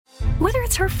Whether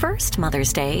it's her first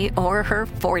Mother's Day or her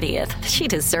 40th, she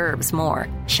deserves more.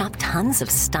 Shop tons of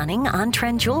stunning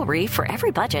on-trend jewelry for every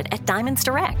budget at Diamonds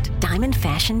Direct. Diamond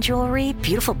fashion jewelry,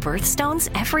 beautiful birthstones,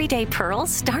 everyday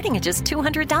pearls starting at just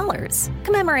 $200.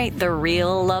 Commemorate the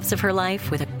real loves of her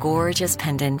life with a gorgeous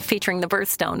pendant featuring the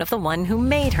birthstone of the one who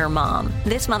made her mom.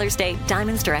 This Mother's Day,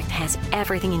 Diamonds Direct has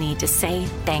everything you need to say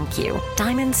thank you.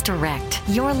 Diamonds Direct.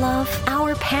 Your love,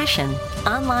 our passion.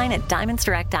 Online at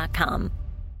diamondsdirect.com.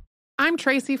 I'm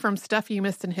Tracy from Stuff You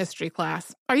Missed in History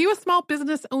class. Are you a small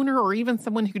business owner or even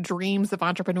someone who dreams of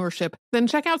entrepreneurship? Then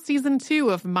check out Season 2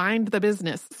 of Mind the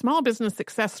Business, Small Business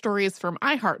Success Stories from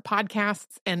iHeart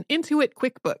Podcasts and Intuit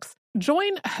QuickBooks.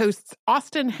 Join hosts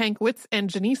Austin Hankwitz and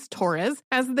Janice Torres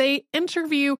as they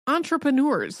interview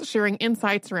entrepreneurs sharing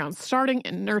insights around starting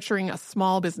and nurturing a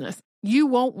small business. You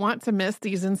won't want to miss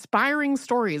these inspiring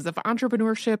stories of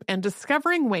entrepreneurship and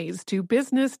discovering ways to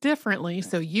business differently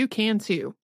so you can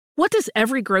too. What does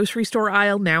every grocery store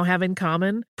aisle now have in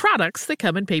common? Products that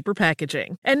come in paper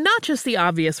packaging. And not just the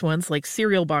obvious ones like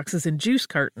cereal boxes and juice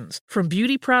cartons. From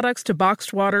beauty products to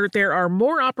boxed water, there are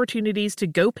more opportunities to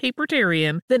go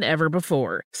papertarian than ever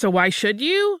before. So why should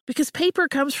you? Because paper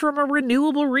comes from a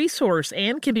renewable resource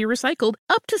and can be recycled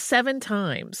up to 7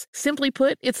 times. Simply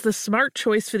put, it's the smart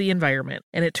choice for the environment.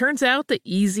 And it turns out the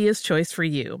easiest choice for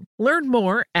you. Learn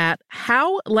more at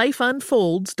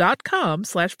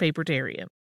howlifeunfolds.com/papertarian.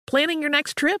 Planning your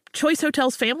next trip? Choice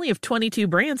Hotels' family of 22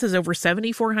 brands has over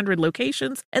 7,400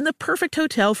 locations and the perfect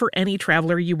hotel for any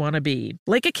traveler you want to be.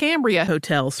 Like a Cambria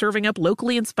hotel serving up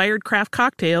locally inspired craft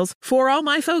cocktails for all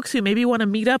my folks who maybe want to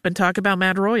meet up and talk about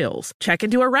Mad Royals. Check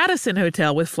into a Radisson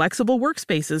hotel with flexible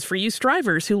workspaces for you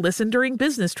strivers who listen during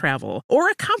business travel. Or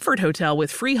a Comfort hotel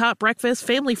with free hot breakfast,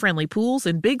 family-friendly pools,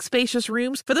 and big spacious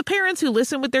rooms for the parents who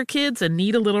listen with their kids and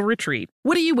need a little retreat.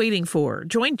 What are you waiting for?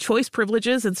 Join Choice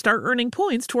Privileges and start earning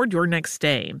points toward your next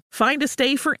stay. Find a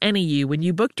stay for any you when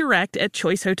you book direct at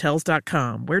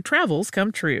choicehotels.com, where travels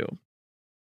come true.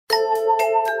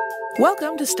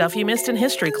 Welcome to Stuff You Missed in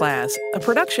History class, a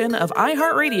production of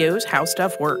iHeartRadio's How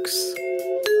Stuff Works.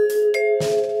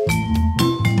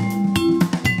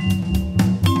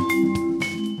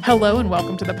 Hello and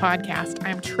welcome to the podcast.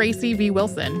 I'm Tracy V.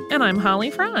 Wilson. And I'm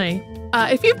Holly Fry.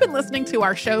 If you've been listening to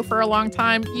our show for a long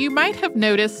time, you might have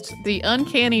noticed the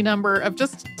uncanny number of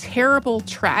just terrible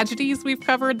tragedies we've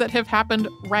covered that have happened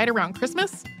right around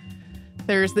Christmas.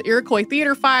 There's the Iroquois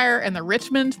Theater Fire and the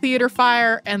Richmond Theater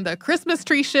Fire and the Christmas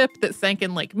tree ship that sank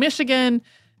in Lake Michigan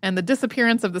and the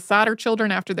disappearance of the Sodder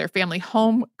children after their family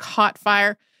home caught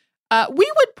fire.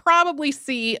 We would probably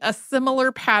see a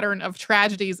similar pattern of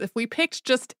tragedies if we picked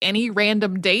just any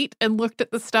random date and looked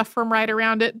at the stuff from right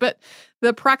around it. But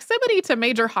the proximity to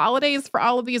major holidays for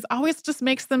all of these always just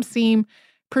makes them seem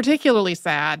particularly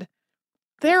sad.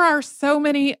 There are so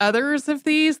many others of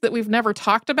these that we've never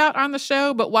talked about on the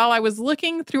show, but while I was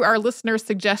looking through our listener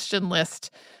suggestion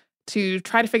list to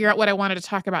try to figure out what I wanted to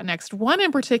talk about next, one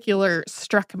in particular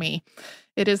struck me.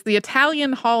 It is the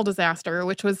Italian Hall disaster,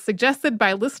 which was suggested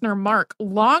by listener Mark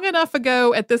long enough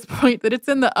ago at this point that it's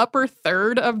in the upper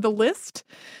third of the list,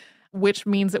 which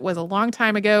means it was a long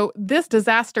time ago. This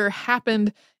disaster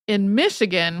happened in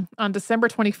Michigan on December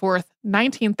 24th,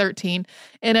 1913,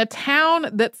 in a town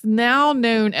that's now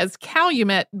known as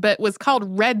Calumet, but was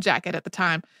called Red Jacket at the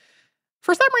time.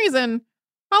 For some reason,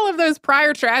 all of those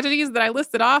prior tragedies that I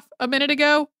listed off a minute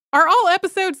ago are all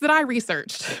episodes that I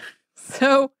researched.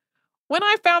 So when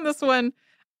I found this one,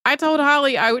 I told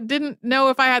Holly I didn't know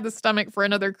if I had the stomach for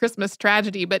another Christmas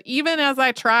tragedy, but even as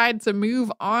I tried to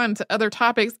move on to other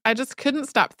topics, I just couldn't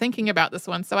stop thinking about this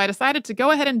one. So I decided to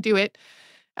go ahead and do it,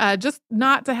 just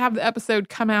not to have the episode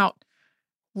come out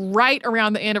right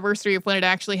around the anniversary of when it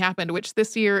actually happened, which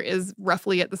this year is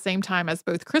roughly at the same time as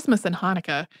both Christmas and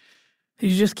Hanukkah. You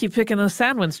just keep picking those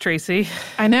sad ones, Tracy.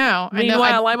 I know.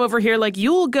 Meanwhile, I'm over here like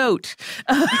Yule Goat.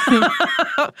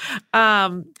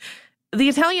 The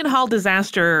Italian Hall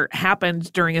disaster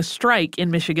happened during a strike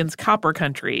in Michigan's Copper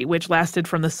Country, which lasted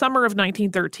from the summer of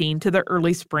 1913 to the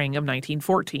early spring of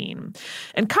 1914.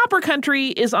 And Copper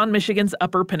Country is on Michigan's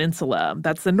Upper Peninsula.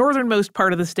 That's the northernmost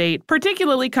part of the state,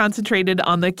 particularly concentrated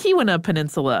on the Keweenaw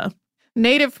Peninsula.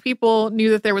 Native people knew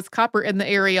that there was copper in the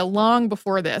area long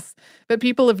before this, but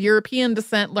people of European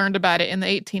descent learned about it in the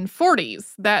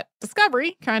 1840s. That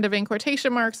discovery, kind of in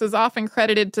quotation marks, is often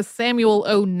credited to Samuel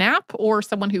O. Knapp or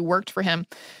someone who worked for him.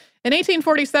 In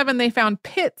 1847, they found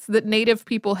pits that native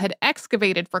people had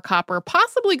excavated for copper,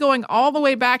 possibly going all the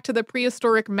way back to the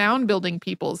prehistoric mound-building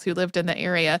peoples who lived in the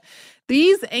area.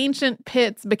 These ancient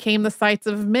pits became the sites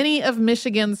of many of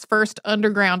Michigan's first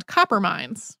underground copper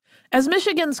mines. As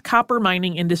Michigan's copper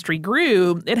mining industry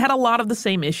grew, it had a lot of the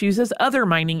same issues as other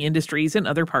mining industries in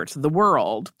other parts of the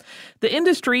world. The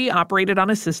industry operated on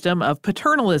a system of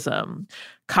paternalism.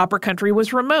 Copper country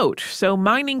was remote, so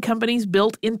mining companies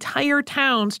built entire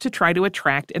towns to try to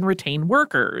attract and retain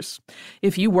workers.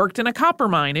 If you worked in a copper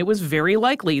mine, it was very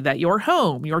likely that your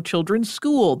home, your children's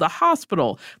school, the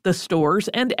hospital, the stores,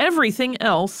 and everything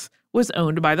else was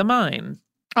owned by the mine.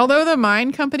 Although the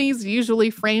mine companies usually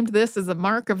framed this as a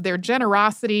mark of their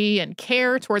generosity and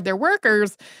care toward their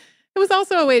workers, it was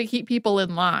also a way to keep people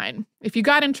in line. If you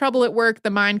got in trouble at work, the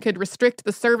mine could restrict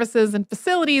the services and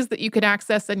facilities that you could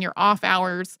access in your off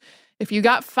hours. If you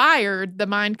got fired, the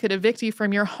mine could evict you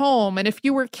from your home. And if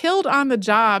you were killed on the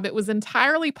job, it was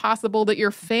entirely possible that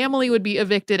your family would be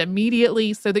evicted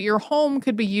immediately so that your home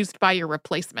could be used by your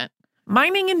replacement.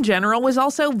 Mining in general was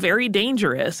also very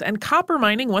dangerous, and copper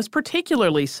mining was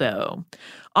particularly so.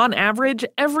 On average,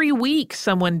 every week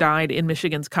someone died in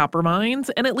Michigan's copper mines,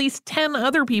 and at least 10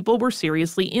 other people were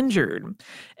seriously injured.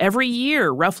 Every year,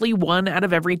 roughly 1 out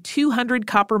of every 200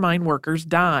 copper mine workers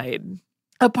died.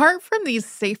 Apart from these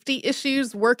safety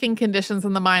issues, working conditions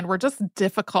in the mine were just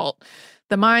difficult.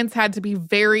 The mines had to be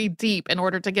very deep in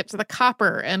order to get to the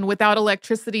copper, and without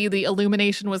electricity, the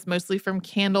illumination was mostly from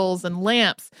candles and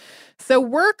lamps. So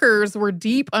workers were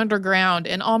deep underground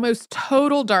in almost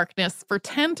total darkness for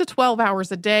 10 to 12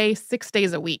 hours a day, 6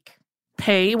 days a week.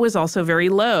 Pay was also very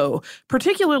low,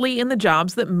 particularly in the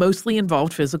jobs that mostly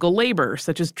involved physical labor,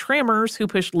 such as trammers who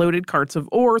pushed loaded carts of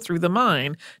ore through the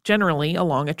mine, generally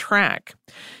along a track.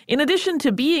 In addition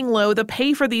to being low, the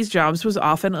pay for these jobs was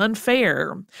often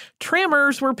unfair.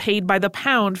 Trammers were paid by the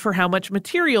pound for how much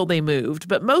material they moved,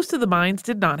 but most of the mines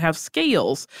did not have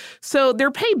scales. So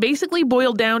their pay basically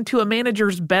boiled down to a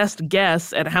manager's best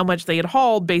guess at how much they had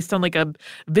hauled based on a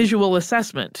visual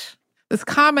assessment. This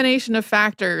combination of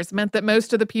factors meant that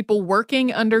most of the people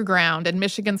working underground in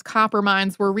Michigan's copper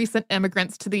mines were recent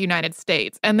immigrants to the United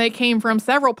States, and they came from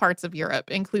several parts of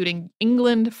Europe, including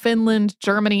England, Finland,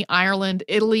 Germany, Ireland,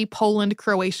 Italy, Poland,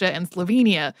 Croatia, and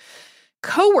Slovenia.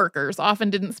 Co-workers often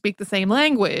didn't speak the same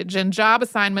language, and job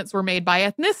assignments were made by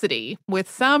ethnicity, with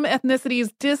some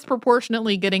ethnicities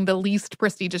disproportionately getting the least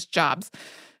prestigious jobs.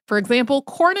 For example,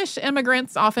 Cornish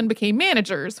immigrants often became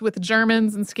managers, with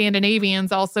Germans and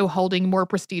Scandinavians also holding more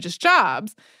prestigious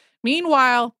jobs.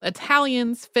 Meanwhile,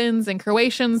 Italians, Finns, and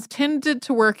Croatians tended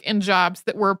to work in jobs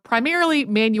that were primarily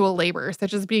manual labor,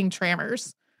 such as being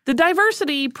trammers. The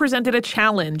diversity presented a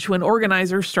challenge when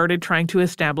organizers started trying to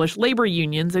establish labor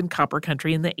unions in copper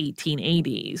country in the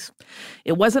 1880s.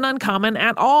 It wasn't uncommon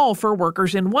at all for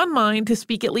workers in one mine to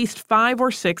speak at least 5 or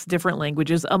 6 different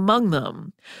languages among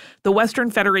them. The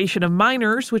Western Federation of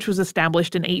Miners, which was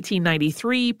established in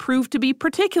 1893, proved to be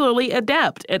particularly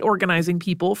adept at organizing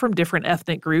people from different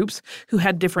ethnic groups who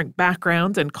had different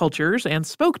backgrounds and cultures and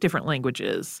spoke different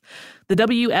languages. The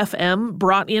WFM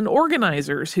brought in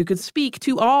organizers who could speak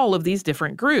to all of these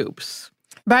different groups.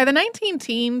 By the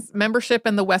 19-teens, membership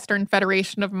in the Western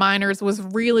Federation of Miners was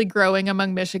really growing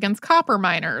among Michigan's copper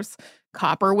miners.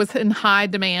 Copper was in high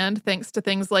demand thanks to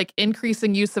things like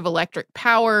increasing use of electric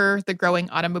power, the growing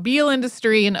automobile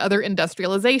industry, and other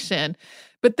industrialization.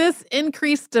 But this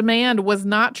increased demand was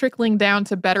not trickling down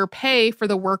to better pay for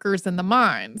the workers in the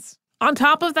mines. On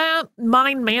top of that,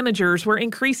 mine managers were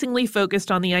increasingly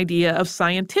focused on the idea of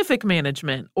scientific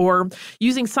management, or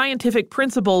using scientific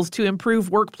principles to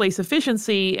improve workplace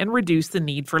efficiency and reduce the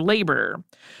need for labor.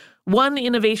 One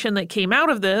innovation that came out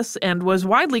of this and was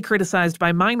widely criticized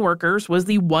by mine workers was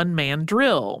the one-man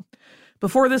drill.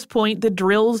 Before this point, the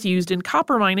drills used in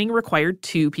copper mining required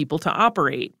 2 people to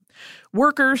operate.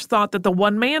 Workers thought that the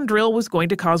one-man drill was going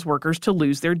to cause workers to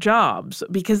lose their jobs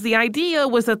because the idea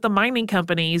was that the mining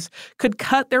companies could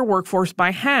cut their workforce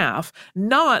by half,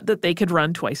 not that they could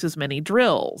run twice as many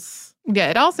drills. Yeah,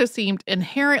 it also seemed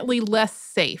inherently less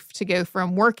safe to go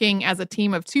from working as a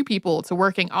team of 2 people to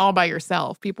working all by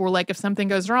yourself. People were like, if something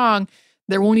goes wrong,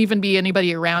 there won't even be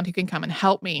anybody around who can come and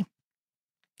help me.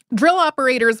 Drill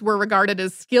operators were regarded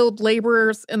as skilled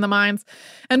laborers in the mines,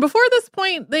 and before this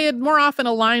point, they had more often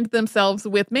aligned themselves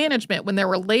with management when there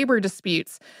were labor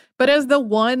disputes. But as the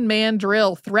one-man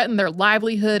drill threatened their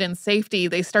livelihood and safety,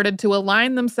 they started to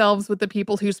align themselves with the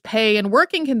people whose pay and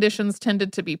working conditions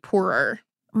tended to be poorer.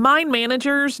 Mine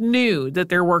managers knew that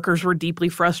their workers were deeply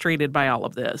frustrated by all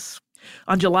of this.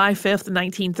 On July 5th,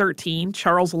 1913,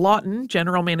 Charles Lawton,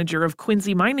 general manager of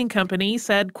Quincy Mining Company,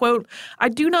 said, quote, "I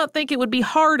do not think it would be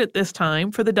hard at this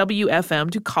time for the WFM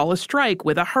to call a strike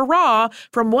with a hurrah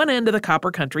from one end of the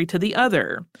copper country to the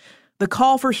other." The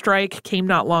call for strike came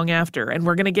not long after, and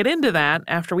we're going to get into that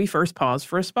after we first pause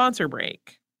for a sponsor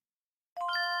break.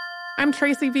 I'm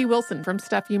Tracy V. Wilson from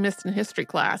Stuff You Missed in History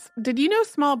class. Did you know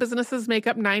small businesses make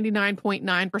up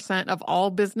 99.9% of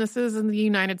all businesses in the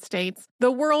United States?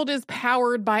 The world is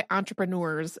powered by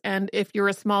entrepreneurs, and if you're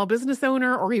a small business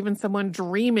owner or even someone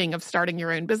dreaming of starting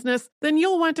your own business, then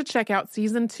you'll want to check out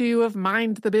Season 2 of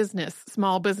Mind the Business,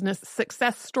 small business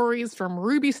success stories from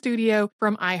Ruby Studio,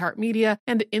 from iHeartMedia,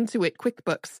 and Intuit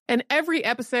QuickBooks. And every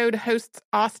episode, hosts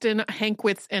Austin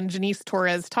Hankwitz and Janice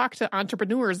Torres talk to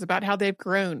entrepreneurs about how they've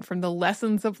grown from the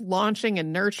lessons of launching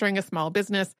and nurturing a small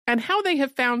business and how they have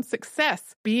found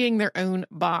success being their own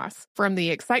boss. From the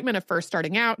excitement of first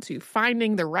starting out to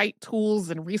finding the right tools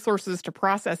and resources to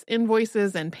process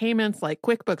invoices and payments like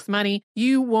QuickBooks Money,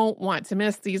 you won't want to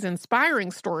miss these inspiring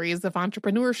stories of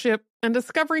entrepreneurship and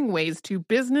discovering ways to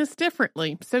business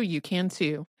differently so you can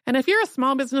too. And if you're a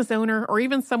small business owner or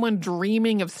even someone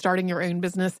dreaming of starting your own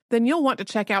business, then you'll want to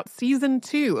check out Season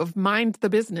 2 of Mind the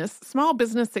Business, small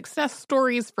business success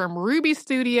stories from Ruby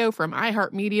Studio, from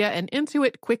iHeartMedia, and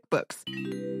Intuit QuickBooks.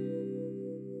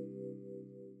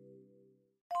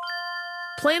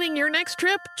 Planning your next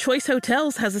trip? Choice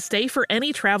Hotels has a stay for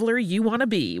any traveler you want to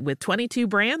be, with 22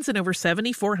 brands and over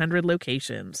 7,400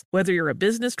 locations. Whether you're a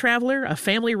business traveler, a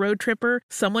family road tripper,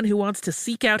 someone who wants to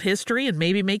seek out history and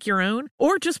maybe make your own,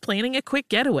 or just planning a quick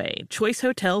getaway, Choice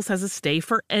Hotels has a stay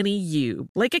for any you.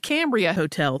 Like a Cambria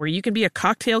Hotel, where you can be a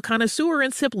cocktail connoisseur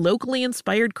and sip locally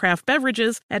inspired craft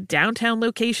beverages at downtown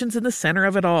locations in the center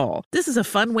of it all. This is a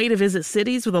fun way to visit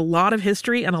cities with a lot of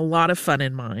history and a lot of fun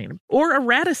in mind. Or a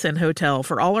Radisson Hotel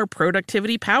for all our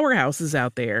productivity powerhouses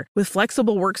out there. With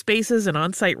flexible workspaces and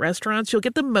on-site restaurants, you'll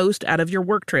get the most out of your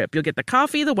work trip. You'll get the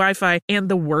coffee, the Wi-Fi, and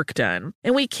the work done.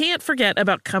 And we can't forget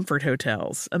about Comfort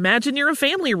Hotels. Imagine you're a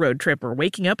family road tripper,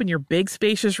 waking up in your big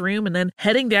spacious room and then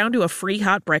heading down to a free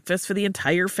hot breakfast for the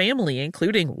entire family,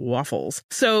 including waffles.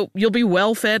 So you'll be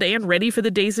well fed and ready for the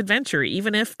day's adventure,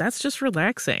 even if that's just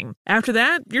relaxing. After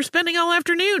that, you're spending all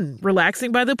afternoon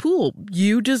relaxing by the pool.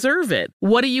 You deserve it.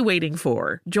 What are you waiting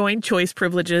for? Join Choice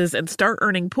Privileges and start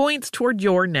earning points toward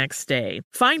your next stay.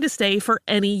 Find a stay for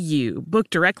any you.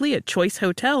 Book directly at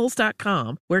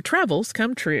choicehotels.com, where travels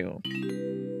come true.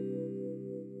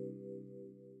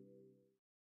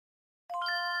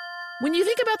 When you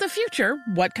think about the future,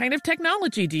 what kind of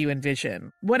technology do you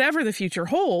envision? Whatever the future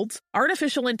holds,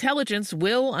 artificial intelligence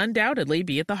will undoubtedly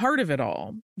be at the heart of it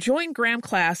all. Join Graham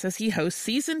Class as he hosts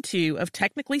Season 2 of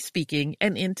Technically Speaking,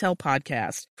 an Intel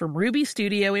podcast from Ruby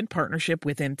Studio in partnership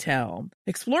with Intel.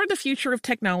 Explore the future of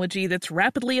technology that's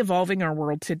rapidly evolving our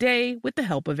world today with the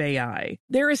help of AI.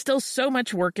 There is still so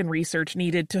much work and research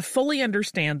needed to fully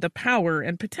understand the power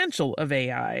and potential of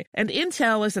AI, and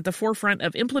Intel is at the forefront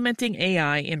of implementing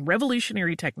AI in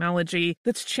revolutionary technology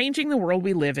that's changing the world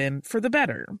we live in for the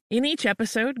better. In each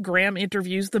episode, Graham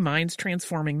interviews the minds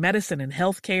transforming medicine and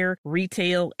healthcare,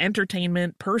 retail,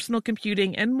 entertainment, personal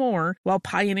computing, and more, while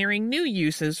pioneering new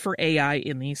uses for AI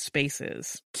in these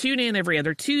spaces. Tune in every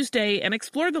other Tuesday and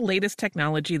explore the latest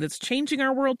technology that's changing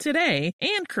our world today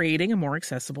and creating a more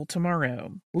accessible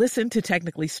tomorrow. Listen to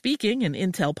Technically Speaking, an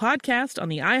Intel podcast on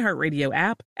the iHeartRadio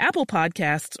app, Apple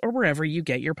Podcasts, or wherever you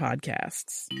get your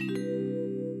podcasts.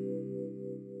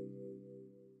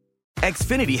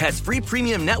 Xfinity has free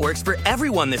premium networks for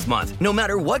everyone this month, no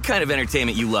matter what kind of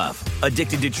entertainment you love.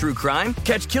 Addicted to true crime?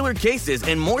 Catch killer cases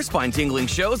and more spine-tingling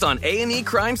shows on A&E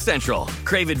Crime Central.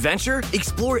 Crave adventure?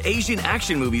 Explore Asian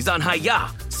action movies on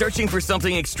Hi-YAH. Searching for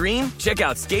something extreme? Check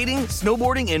out skating,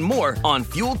 snowboarding, and more on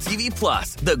Fuel TV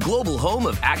Plus, the global home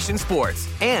of action sports.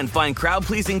 And find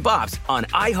crowd-pleasing bops on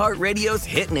iHeartRadio's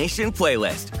Hit Nation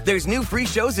playlist. There's new free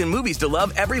shows and movies to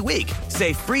love every week.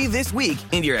 Say free this week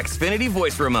in your Xfinity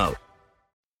voice remote.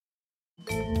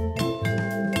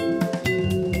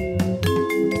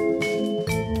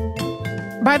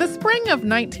 By the spring of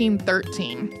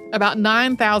 1913, about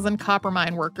 9,000 copper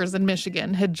mine workers in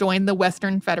Michigan had joined the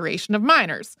Western Federation of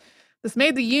Miners. This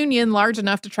made the union large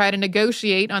enough to try to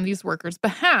negotiate on these workers'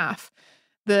 behalf.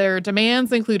 Their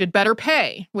demands included better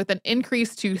pay, with an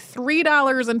increase to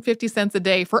 $3.50 a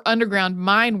day for underground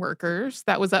mine workers.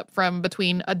 That was up from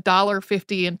between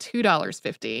 $1.50 and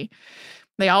 $2.50.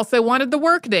 They also wanted the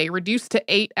workday reduced to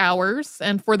 8 hours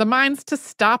and for the mines to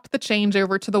stop the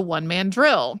changeover to the one-man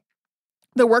drill.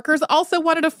 The workers also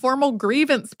wanted a formal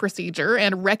grievance procedure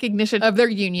and recognition of their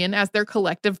union as their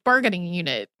collective bargaining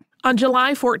unit. On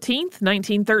July 14th,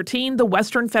 1913, the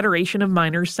Western Federation of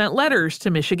Miners sent letters to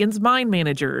Michigan's mine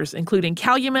managers, including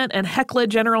Calumet and Hecla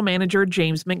general manager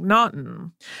James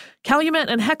McNaughton. Calumet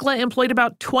and Hecla employed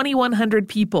about 2,100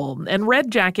 people, and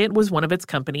Red Jacket was one of its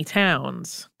company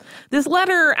towns. This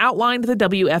letter outlined the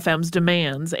WFM's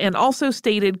demands and also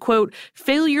stated, quote,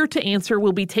 "Failure to answer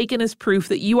will be taken as proof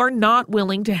that you are not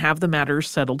willing to have the matters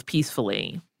settled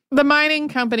peacefully." The mining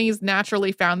companies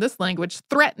naturally found this language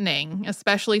threatening,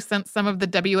 especially since some of the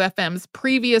WFM's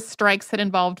previous strikes had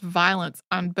involved violence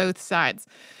on both sides.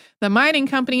 The mining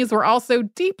companies were also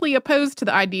deeply opposed to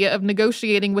the idea of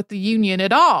negotiating with the union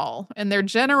at all, and their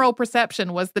general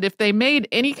perception was that if they made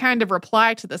any kind of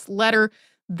reply to this letter,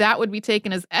 that would be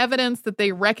taken as evidence that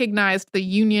they recognized the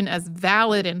union as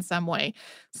valid in some way.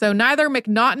 So neither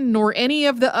McNaughton nor any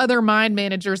of the other mine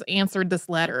managers answered this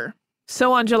letter.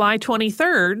 So on July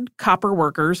 23rd, copper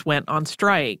workers went on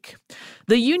strike.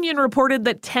 The union reported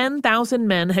that 10,000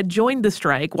 men had joined the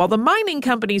strike, while the mining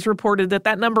companies reported that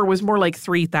that number was more like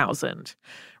 3,000.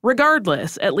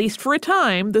 Regardless, at least for a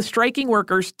time, the striking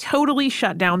workers totally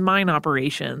shut down mine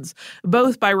operations,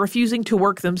 both by refusing to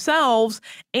work themselves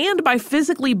and by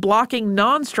physically blocking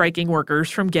non-striking workers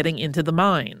from getting into the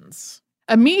mines.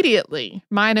 Immediately,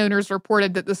 mine owners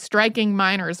reported that the striking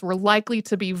miners were likely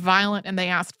to be violent and they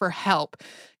asked for help.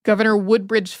 Governor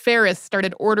Woodbridge Ferris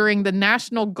started ordering the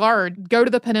National Guard go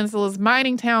to the peninsula's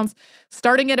mining towns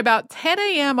starting at about 10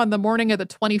 a.m. on the morning of the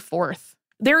 24th.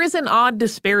 There is an odd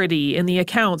disparity in the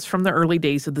accounts from the early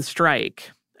days of the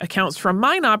strike. Accounts from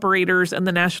mine operators and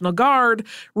the National Guard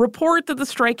report that the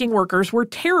striking workers were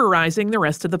terrorizing the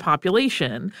rest of the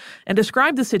population and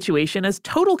describe the situation as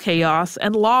total chaos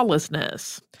and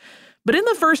lawlessness. But in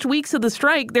the first weeks of the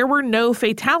strike, there were no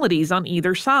fatalities on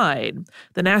either side.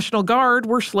 The National Guard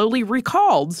were slowly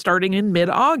recalled starting in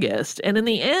mid-August, and in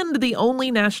the end, the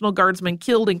only National Guardsman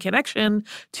killed in connection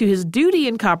to his duty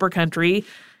in Copper Country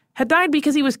had died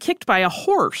because he was kicked by a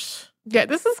horse. Yeah,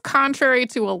 this is contrary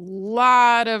to a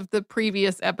lot of the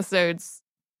previous episodes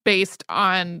based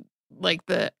on like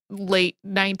the late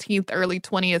 19th, early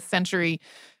 20th century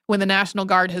when the National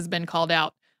Guard has been called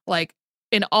out. Like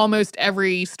in almost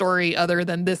every story other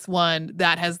than this one,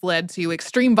 that has led to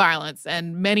extreme violence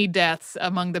and many deaths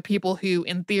among the people who,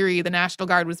 in theory, the National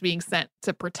Guard was being sent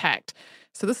to protect.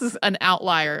 So this is an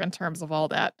outlier in terms of all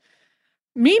that.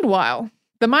 Meanwhile,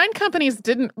 the mine companies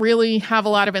didn't really have a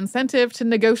lot of incentive to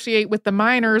negotiate with the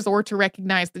miners or to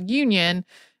recognize the union.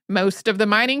 Most of the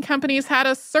mining companies had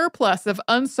a surplus of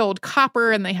unsold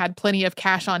copper and they had plenty of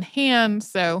cash on hand,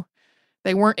 so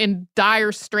they weren't in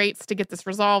dire straits to get this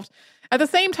resolved. At the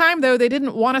same time, though, they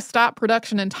didn't want to stop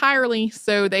production entirely,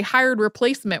 so they hired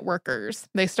replacement workers.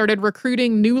 They started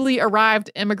recruiting newly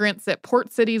arrived immigrants at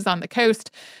port cities on the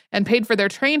coast and paid for their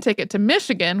train ticket to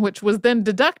Michigan, which was then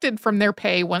deducted from their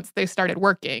pay once they started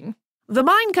working. The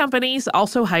mine companies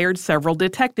also hired several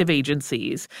detective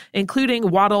agencies, including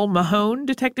Waddell Mahone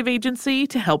Detective Agency,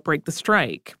 to help break the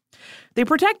strike. They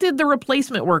protected the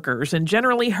replacement workers and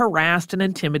generally harassed and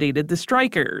intimidated the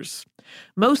strikers.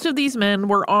 Most of these men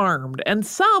were armed, and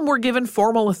some were given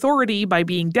formal authority by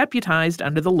being deputized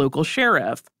under the local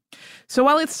sheriff. So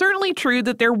while it's certainly true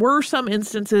that there were some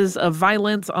instances of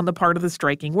violence on the part of the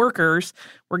striking workers,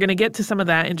 we're going to get to some of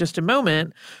that in just a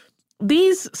moment,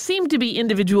 these seemed to be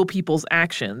individual people's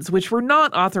actions, which were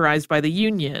not authorized by the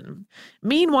union.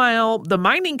 Meanwhile, the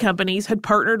mining companies had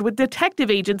partnered with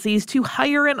detective agencies to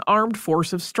hire an armed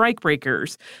force of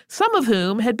strikebreakers, some of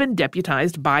whom had been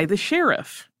deputized by the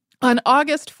sheriff. On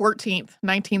August 14th,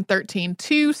 1913,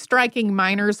 2 striking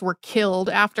miners were killed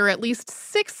after at least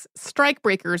 6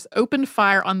 strikebreakers opened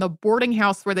fire on the boarding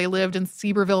house where they lived in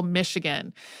Seaborville,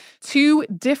 Michigan. 2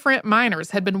 different miners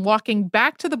had been walking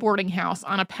back to the boarding house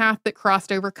on a path that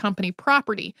crossed over company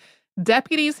property.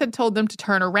 Deputies had told them to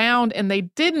turn around, and they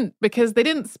didn't because they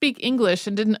didn't speak English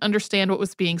and didn't understand what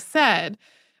was being said.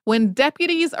 When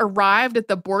deputies arrived at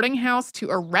the boarding house to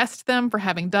arrest them for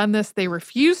having done this, they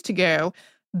refused to go.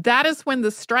 That is when the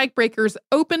strikebreakers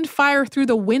opened fire through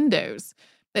the windows.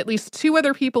 At least 2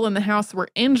 other people in the house were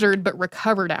injured but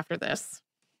recovered after this.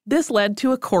 This led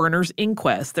to a coroner's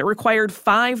inquest that required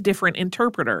 5 different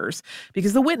interpreters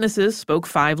because the witnesses spoke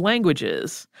 5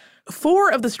 languages.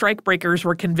 4 of the strikebreakers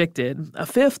were convicted, a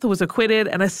 5th was acquitted,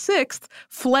 and a 6th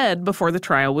fled before the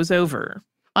trial was over.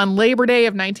 On Labor Day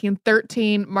of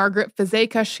 1913, Margaret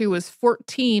Fazekas, who was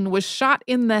 14, was shot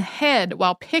in the head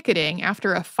while picketing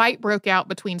after a fight broke out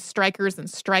between strikers and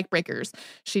strikebreakers.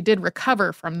 She did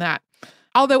recover from that.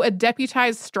 Although a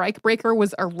deputized strikebreaker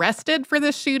was arrested for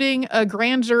this shooting, a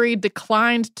grand jury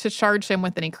declined to charge him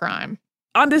with any crime.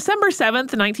 On December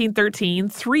 7th, 1913,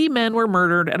 3 men were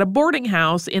murdered at a boarding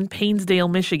house in Painesdale,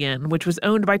 Michigan, which was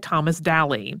owned by Thomas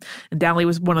Daly, and Daly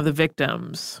was one of the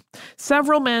victims.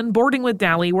 Several men boarding with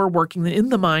Daly were working in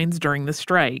the mines during the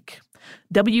strike.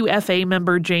 WFA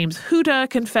member James Huda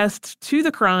confessed to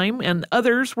the crime, and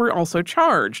others were also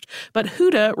charged, but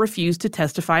Huda refused to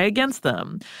testify against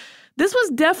them. This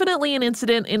was definitely an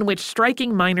incident in which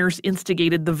striking miners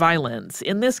instigated the violence,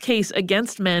 in this case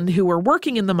against men who were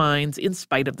working in the mines in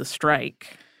spite of the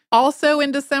strike. Also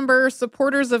in December,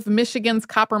 supporters of Michigan's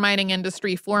copper mining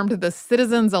industry formed the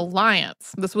Citizens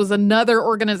Alliance. This was another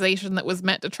organization that was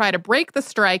meant to try to break the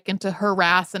strike and to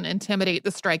harass and intimidate the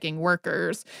striking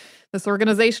workers. This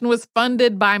organization was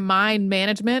funded by mine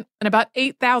management, and about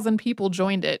 8,000 people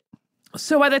joined it.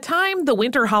 So by the time the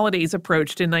winter holidays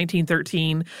approached in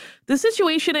 1913, the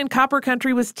situation in copper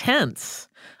country was tense.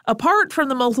 Apart from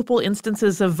the multiple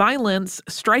instances of violence,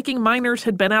 striking miners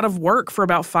had been out of work for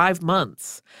about 5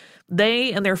 months.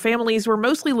 They and their families were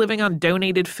mostly living on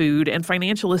donated food and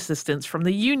financial assistance from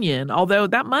the union, although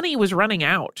that money was running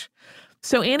out.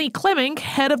 So Annie Clemmink,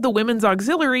 head of the Women's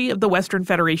Auxiliary of the Western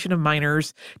Federation of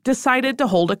Miners, decided to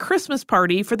hold a Christmas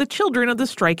party for the children of the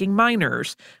striking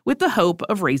miners, with the hope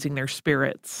of raising their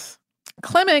spirits.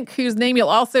 Clemmink, whose name you'll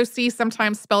also see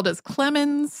sometimes spelled as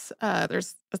Clemens,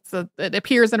 it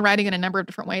appears in writing in a number of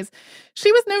different ways.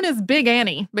 She was known as Big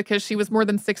Annie because she was more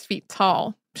than 6 feet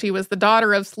tall. She was the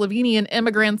daughter of Slovenian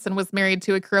immigrants and was married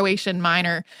to a Croatian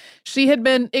miner. She had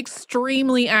been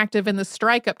extremely active in the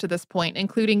strike up to this point,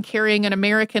 including carrying an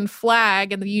American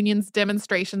flag in the union's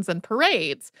demonstrations and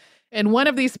parades. In one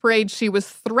of these parades, she was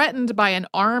threatened by an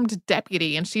armed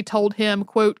deputy, and she told him,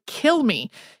 quote, "Kill me.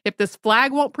 If this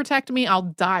flag won't protect me,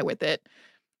 I'll die with it."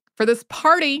 For this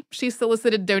party, she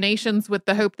solicited donations with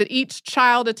the hope that each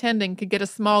child attending could get a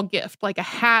small gift, like a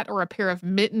hat or a pair of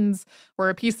mittens or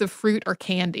a piece of fruit or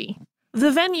candy.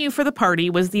 The venue for the party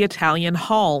was the Italian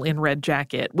Hall in Red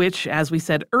Jacket, which, as we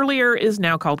said earlier, is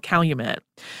now called Calumet.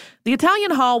 The Italian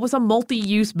Hall was a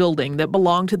multi-use building that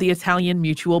belonged to the Italian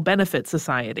Mutual Benefit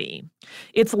Society.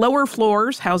 Its lower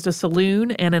floors housed a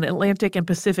saloon and an Atlantic and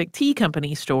Pacific Tea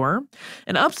Company store,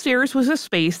 and upstairs was a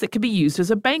space that could be used as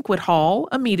a banquet hall,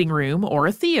 a meeting room, or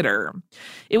a theater.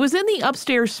 It was in the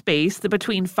upstairs space that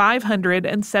between 500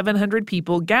 and 700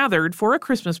 people gathered for a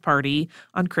Christmas party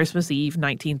on Christmas Eve,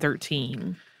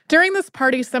 1913. During this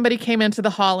party, somebody came into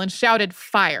the hall and shouted,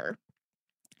 "Fire!"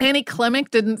 Annie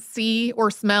Clemmink didn't see or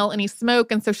smell any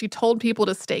smoke, and so she told people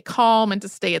to stay calm and to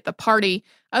stay at the party.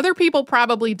 Other people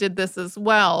probably did this as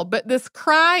well, but this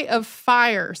cry of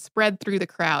fire spread through the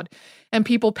crowd, and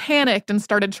people panicked and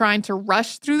started trying to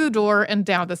rush through the door and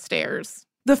down the stairs.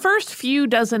 The first few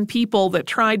dozen people that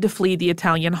tried to flee the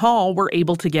Italian Hall were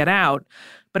able to get out,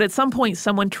 but at some point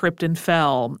someone tripped and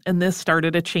fell, and this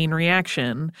started a chain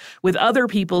reaction, with other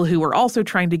people who were also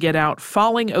trying to get out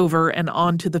falling over and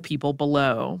onto the people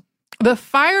below. The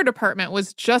fire department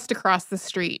was just across the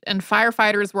street, and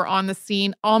firefighters were on the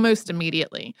scene almost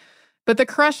immediately. But the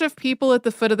crush of people at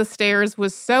the foot of the stairs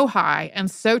was so high and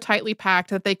so tightly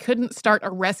packed that they couldn't start a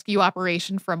rescue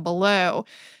operation from below.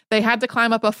 They had to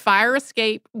climb up a fire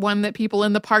escape, one that people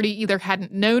in the party either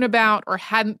hadn't known about or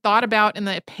hadn't thought about in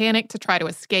the panic to try to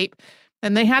escape.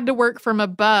 And they had to work from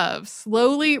above,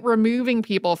 slowly removing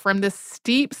people from this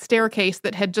steep staircase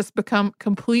that had just become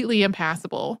completely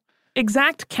impassable.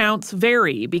 Exact counts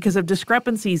vary because of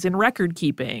discrepancies in record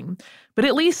keeping, but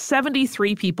at least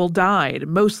 73 people died,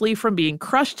 mostly from being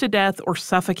crushed to death or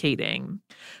suffocating.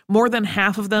 More than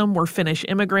half of them were Finnish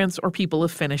immigrants or people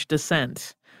of Finnish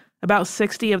descent. About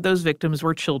 60 of those victims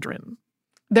were children.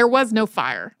 There was no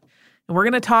fire. And we're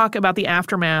going to talk about the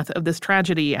aftermath of this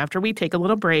tragedy after we take a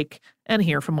little break and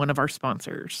hear from one of our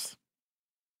sponsors.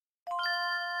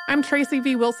 I'm Tracy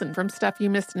V. Wilson from Stuff You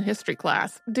Missed in History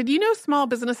Class. Did you know small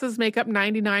businesses make up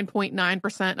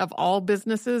 99.9% of all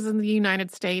businesses in the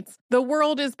United States? The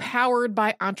world is powered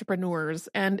by entrepreneurs,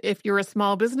 and if you're a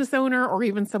small business owner or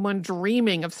even someone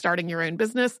dreaming of starting your own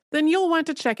business, then you'll want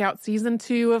to check out Season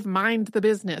 2 of Mind the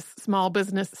Business, small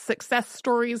business success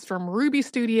stories from Ruby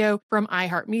Studio, from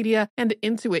iHeartMedia, and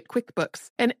Intuit QuickBooks.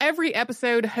 And every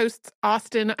episode, hosts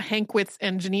Austin Hankwitz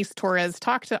and Janice Torres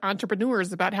talk to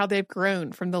entrepreneurs about how they've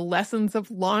grown from the lessons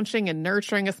of launching and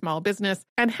nurturing a small business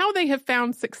and how they have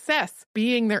found success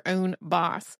being their own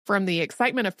boss. From the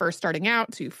excitement of first starting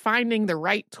out to finding the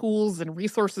right tools and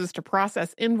resources to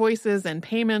process invoices and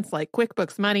payments like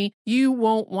QuickBooks Money, you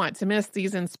won't want to miss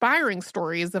these inspiring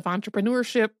stories of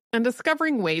entrepreneurship and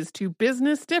discovering ways to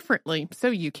business differently so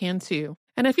you can too.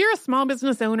 And if you're a small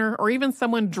business owner or even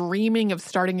someone dreaming of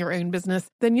starting your own business,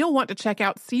 then you'll want to check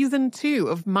out Season 2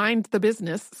 of Mind the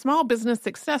Business, Small Business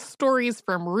Success Stories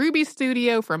from Ruby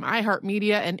Studio, from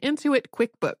iHeartMedia, and Intuit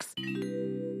QuickBooks.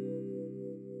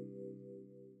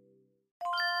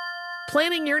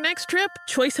 Planning your next trip?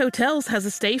 Choice Hotels has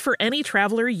a stay for any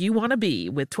traveler you want to be,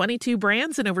 with 22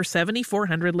 brands and over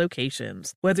 7,400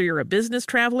 locations. Whether you're a business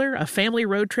traveler, a family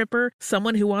road tripper,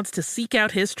 someone who wants to seek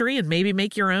out history and maybe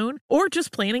make your own, or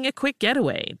just planning a quick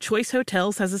getaway, Choice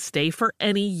Hotels has a stay for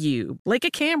any you. Like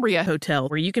a Cambria Hotel,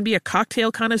 where you can be a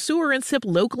cocktail connoisseur and sip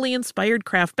locally inspired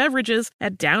craft beverages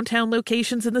at downtown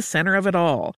locations in the center of it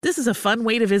all. This is a fun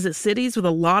way to visit cities with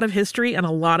a lot of history and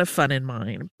a lot of fun in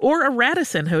mind. Or a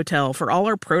Radisson Hotel for all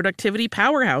our productivity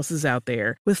powerhouses out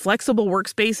there. With flexible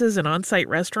workspaces and on-site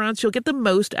restaurants, you'll get the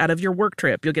most out of your work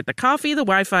trip. You'll get the coffee, the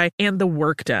Wi-Fi, and the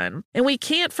work done. And we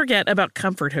can't forget about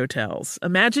Comfort Hotels.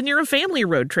 Imagine you're a family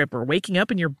road tripper, waking up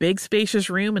in your big spacious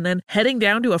room and then heading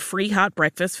down to a free hot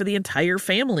breakfast for the entire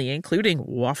family, including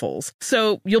waffles.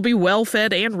 So you'll be well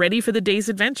fed and ready for the day's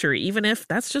adventure, even if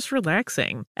that's just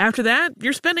relaxing. After that,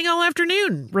 you're spending all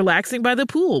afternoon relaxing by the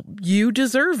pool. You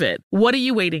deserve it. What are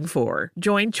you waiting for?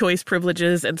 Join Choice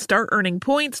Privileges and start earning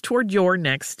points toward your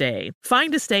next stay.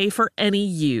 Find a stay for any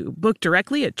you. Book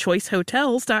directly at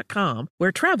choicehotels.com,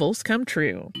 where travels come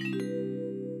true.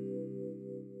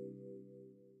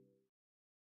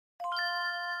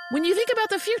 When you think about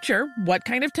the future, what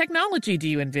kind of technology do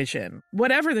you envision?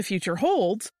 Whatever the future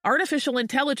holds, artificial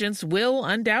intelligence will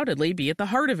undoubtedly be at the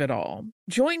heart of it all.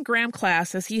 Join Graham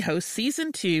Class as he hosts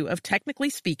Season 2 of Technically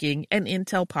Speaking, an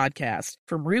Intel podcast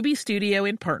from Ruby Studio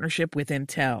in partnership with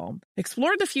Intel.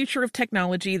 Explore the future of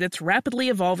technology that's rapidly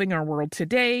evolving our world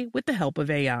today with the help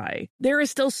of AI. There is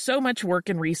still so much work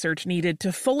and research needed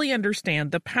to fully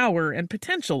understand the power and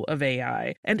potential of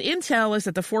AI, and Intel is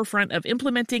at the forefront of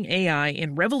implementing AI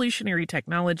in revolutionary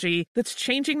technology that's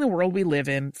changing the world we live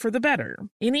in for the better.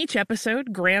 In each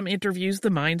episode, Graham interviews the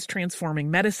minds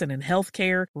transforming medicine and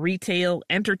healthcare, retail,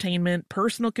 entertainment,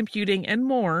 personal computing, and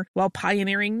more, while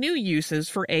pioneering new uses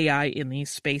for AI in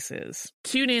these spaces.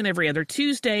 Tune in every other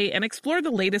Tuesday and explore the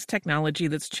latest technology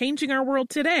that's changing our world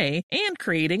today and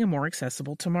creating a more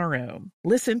accessible tomorrow.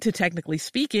 Listen to Technically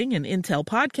Speaking, an Intel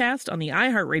podcast on the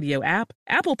iHeartRadio app,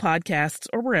 Apple Podcasts,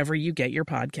 or wherever you get your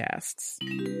podcasts.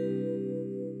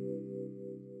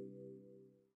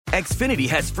 Xfinity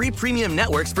has free premium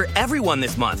networks for everyone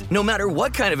this month, no matter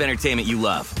what kind of entertainment you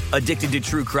love. Addicted to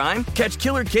true crime? Catch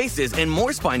killer cases and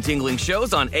more spine-tingling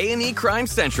shows on A&E Crime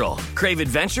Central. Crave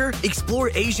adventure?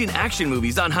 Explore Asian action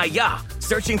movies on Hi-YAH.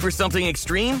 Searching for something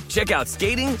extreme? Check out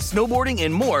skating, snowboarding,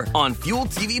 and more on Fuel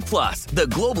TV Plus, the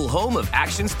global home of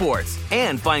action sports.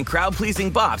 And find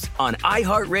crowd-pleasing bops on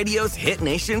iHeartRadio's Hit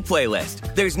Nation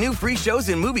playlist. There's new free shows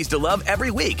and movies to love every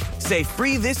week. Say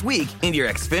free this week in your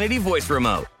Xfinity voice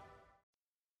remote.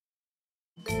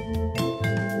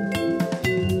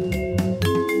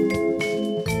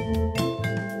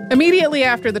 Immediately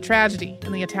after the tragedy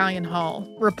in the Italian Hall,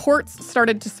 reports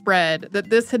started to spread that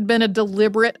this had been a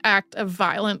deliberate act of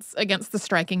violence against the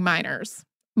striking miners.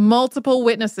 Multiple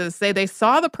witnesses say they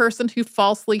saw the person who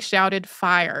falsely shouted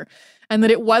fire, and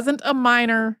that it wasn't a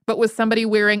miner, but was somebody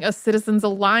wearing a Citizens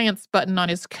Alliance button on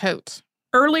his coat.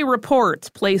 Early reports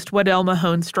placed Waddell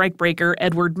Mahone strikebreaker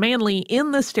Edward Manley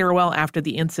in the stairwell after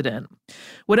the incident.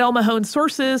 Waddell Mahone's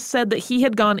sources said that he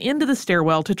had gone into the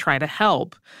stairwell to try to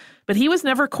help, but he was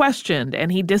never questioned,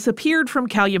 and he disappeared from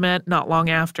Calumet not long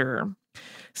after.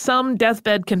 Some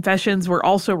deathbed confessions were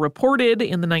also reported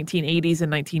in the 1980s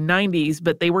and 1990s,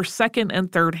 but they were second and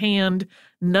third hand.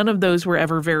 None of those were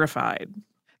ever verified.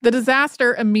 The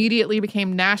disaster immediately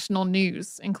became national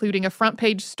news, including a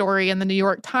front-page story in the New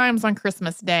York Times on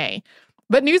Christmas Day.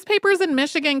 But newspapers in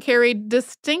Michigan carried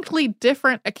distinctly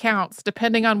different accounts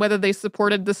depending on whether they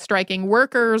supported the striking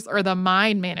workers or the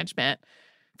mine management.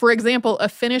 For example, a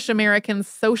Finnish-American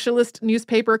socialist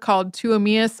newspaper called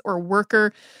Työmies, or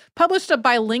Worker, published a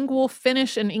bilingual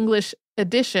Finnish and English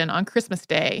edition on Christmas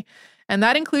Day. And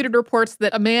that included reports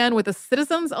that a man with a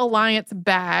Citizens Alliance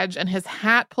badge and his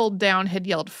hat pulled down had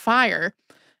yelled fire.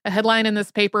 A headline in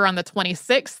this paper on the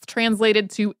 26th translated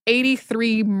to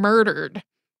 83 murdered.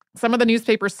 Some of the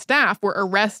newspaper's staff were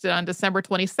arrested on December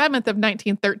 27th of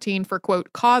 1913 for,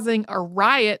 quote, causing a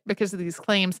riot because of these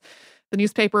claims. The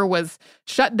newspaper was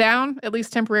shut down, at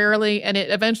least temporarily, and it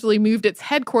eventually moved its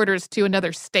headquarters to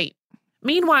another state.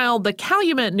 Meanwhile, the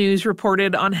Calumet News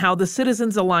reported on how the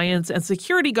Citizens Alliance and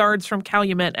security guards from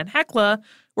Calumet and Hecla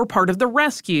were part of the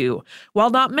rescue, while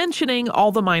not mentioning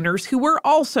all the miners who were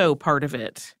also part of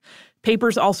it.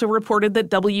 Papers also reported that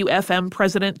WFM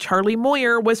President Charlie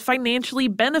Moyer was financially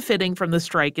benefiting from the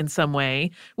strike in some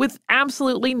way, with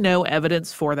absolutely no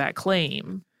evidence for that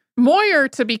claim. Moyer,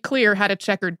 to be clear, had a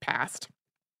checkered past.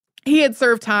 He had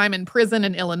served time in prison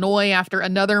in Illinois after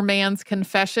another man's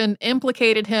confession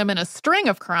implicated him in a string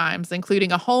of crimes,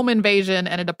 including a home invasion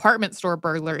and a department store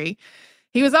burglary.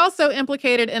 He was also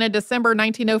implicated in a December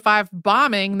 1905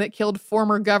 bombing that killed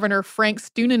former Governor Frank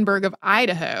Steunenberg of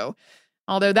Idaho,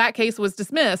 although that case was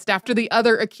dismissed after the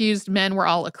other accused men were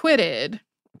all acquitted.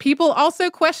 People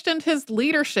also questioned his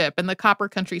leadership in the Copper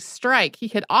Country strike. He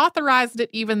had authorized it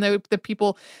even though the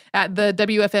people at the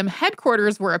WFM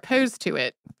headquarters were opposed to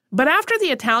it. But after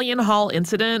the Italian Hall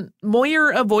incident, Moyer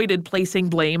avoided placing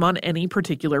blame on any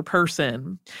particular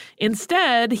person.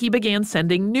 Instead, he began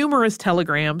sending numerous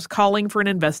telegrams calling for an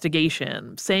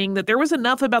investigation, saying that there was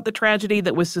enough about the tragedy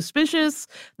that was suspicious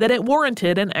that it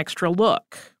warranted an extra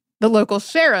look. The local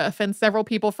sheriff and several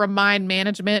people from mine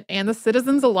management and the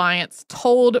Citizens Alliance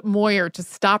told Moyer to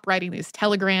stop writing these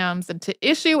telegrams and to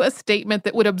issue a statement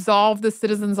that would absolve the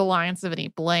Citizens Alliance of any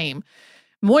blame.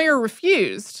 Moyer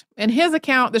refused. In his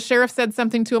account, the sheriff said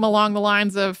something to him along the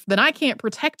lines of, "Then I can't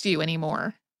protect you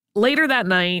anymore." Later that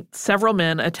night, several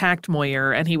men attacked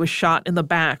Moyer, and he was shot in the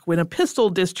back when a pistol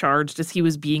discharged as he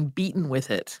was being beaten with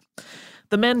it.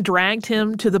 The men dragged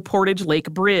him to the Portage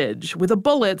Lake Bridge with a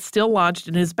bullet still lodged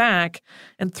in his back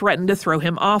and threatened to throw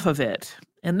him off of it.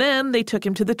 And then they took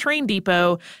him to the train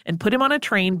depot and put him on a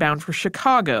train bound for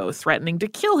Chicago, threatening to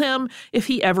kill him if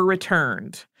he ever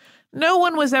returned. No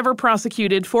one was ever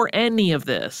prosecuted for any of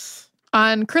this.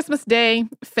 On Christmas Day,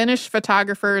 Finnish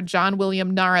photographer John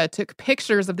William Nara took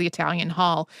pictures of the Italian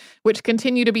Hall, which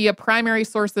continue to be a primary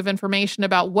source of information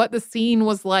about what the scene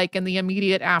was like in the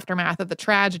immediate aftermath of the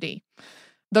tragedy.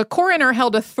 The coroner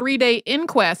held a 3-day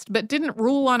inquest, but didn't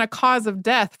rule on a cause of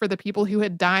death for the people who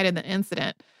had died in the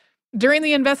incident. During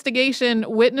the investigation,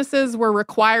 witnesses were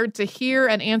required to hear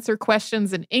and answer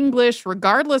questions in English,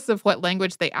 regardless of what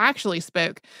language they actually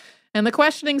spoke. And the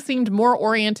questioning seemed more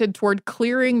oriented toward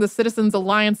clearing the Citizens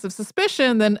Alliance of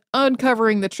suspicion than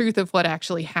uncovering the truth of what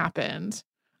actually happened.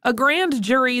 A grand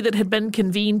jury that had been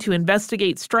convened to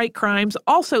investigate strike crimes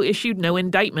also issued no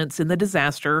indictments in the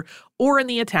disaster or in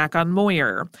the attack on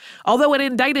Moyer, although it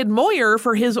indicted Moyer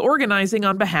for his organizing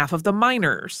on behalf of the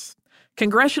miners.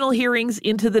 Congressional hearings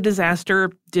into the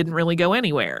disaster didn't really go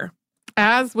anywhere.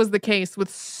 As was the case with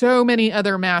so many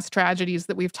other mass tragedies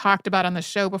that we've talked about on the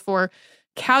show before,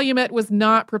 Calumet was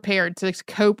not prepared to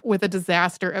cope with a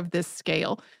disaster of this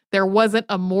scale. There wasn't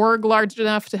a morgue large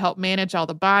enough to help manage all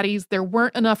the bodies. There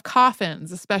weren't enough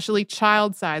coffins, especially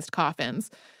child-sized coffins.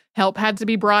 Help had to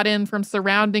be brought in from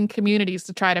surrounding communities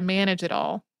to try to manage it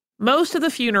all. Most of the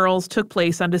funerals took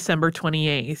place on December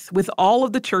 28th, with all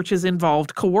of the churches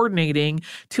involved coordinating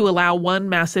to allow one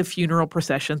massive funeral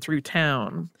procession through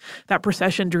town. That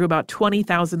procession drew about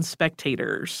 20,000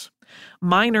 spectators.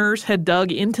 Miners had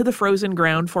dug into the frozen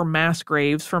ground for mass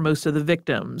graves for most of the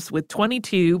victims, with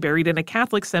 22 buried in a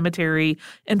Catholic cemetery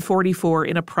and 44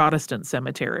 in a Protestant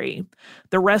cemetery.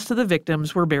 The rest of the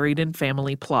victims were buried in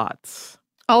family plots.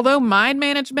 Although mine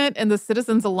management and the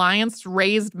Citizens Alliance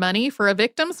raised money for a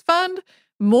victims fund,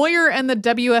 Moyer and the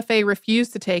WFA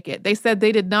refused to take it. They said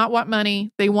they did not want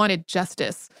money, they wanted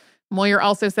justice. Moyer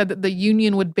also said that the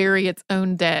union would bury its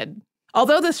own dead.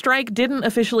 Although the strike didn't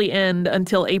officially end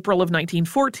until April of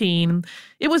 1914,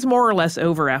 it was more or less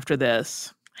over after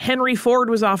this. Henry Ford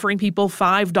was offering people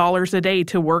 $5 a day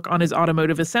to work on his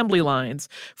automotive assembly lines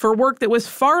for work that was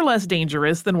far less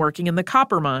dangerous than working in the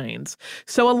copper mines.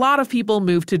 So a lot of people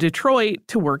moved to Detroit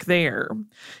to work there.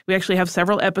 We actually have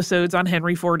several episodes on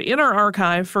Henry Ford in our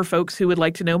archive for folks who would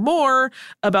like to know more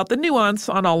about the nuance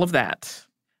on all of that.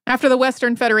 After the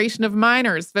Western Federation of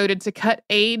Miners voted to cut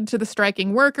aid to the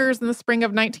striking workers in the spring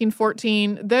of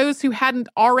 1914, those who hadn't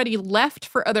already left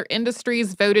for other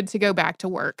industries voted to go back to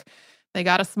work. They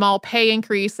got a small pay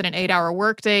increase and an 8-hour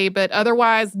workday, but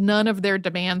otherwise none of their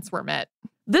demands were met.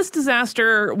 This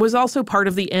disaster was also part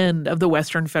of the end of the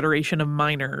Western Federation of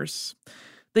Miners.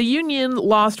 The union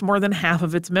lost more than half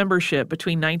of its membership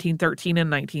between 1913 and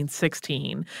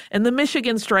 1916, and the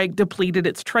Michigan strike depleted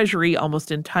its treasury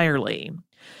almost entirely.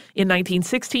 In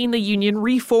 1916, the union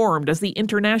reformed as the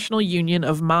International Union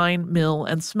of Mine, Mill,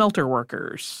 and Smelter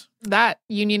Workers. That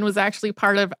union was actually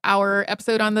part of our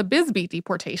episode on the Bisbee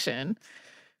deportation.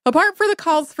 Apart from the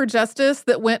calls for justice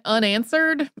that went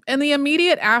unanswered, in the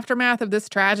immediate aftermath of this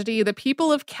tragedy, the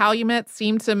people of Calumet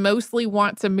seemed to mostly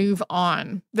want to move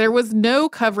on. There was no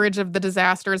coverage of the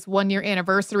disaster's 1-year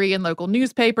anniversary in local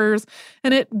newspapers,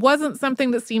 and it wasn't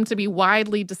something that seemed to be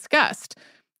widely discussed.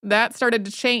 That started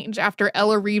to change after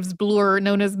Ella Reeves Bloor,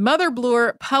 known as Mother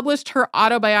Bloor, published her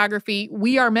autobiography,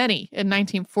 We Are Many, in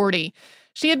 1940.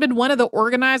 She had been one of the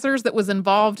organizers that was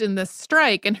involved in this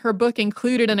strike, and her book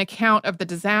included an account of the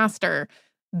disaster.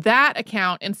 That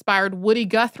account inspired Woody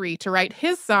Guthrie to write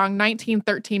his song,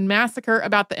 1913 Massacre,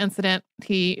 about the incident.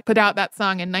 He put out that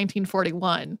song in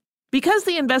 1941. Because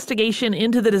the investigation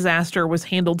into the disaster was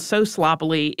handled so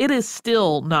sloppily, it is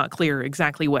still not clear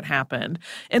exactly what happened.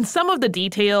 And some of the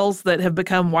details that have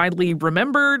become widely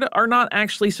remembered are not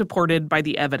actually supported by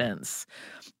the evidence.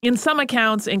 In some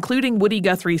accounts, including Woody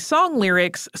Guthrie's song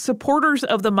lyrics, supporters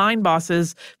of the mine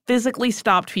bosses physically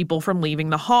stopped people from leaving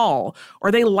the hall,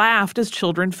 or they laughed as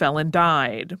children fell and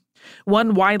died.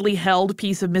 One widely held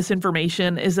piece of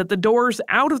misinformation is that the doors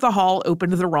out of the hall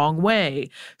opened the wrong way,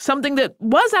 something that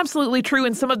was absolutely true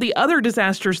in some of the other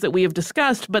disasters that we have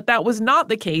discussed, but that was not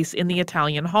the case in the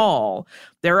Italian hall.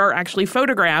 There are actually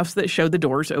photographs that show the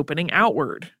doors opening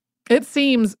outward. It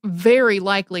seems very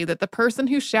likely that the person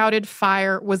who shouted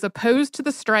fire was opposed to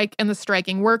the strike and the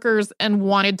striking workers and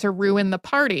wanted to ruin the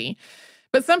party.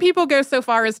 But some people go so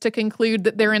far as to conclude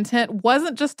that their intent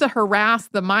wasn't just to harass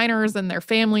the miners and their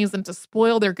families and to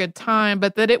spoil their good time,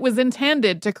 but that it was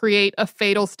intended to create a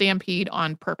fatal stampede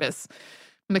on purpose.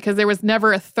 Because there was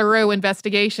never a thorough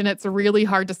investigation, it's really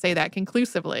hard to say that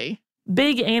conclusively.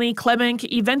 Big Annie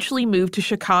Klemenk eventually moved to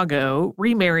Chicago,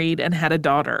 remarried, and had a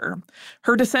daughter.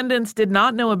 Her descendants did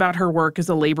not know about her work as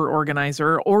a labor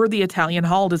organizer or the Italian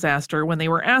Hall disaster when they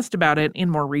were asked about it in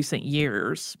more recent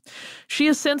years. She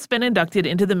has since been inducted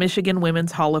into the Michigan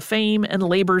Women's Hall of Fame and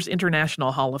Labor's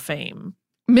International Hall of Fame.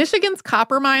 Michigan's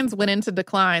copper mines went into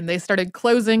decline. They started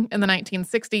closing in the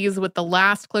 1960s, with the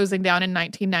last closing down in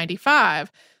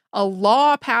 1995. A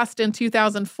law passed in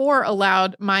 2004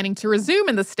 allowed mining to resume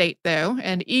in the state, though,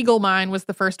 and Eagle Mine was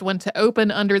the first one to open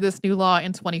under this new law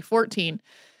in 2014.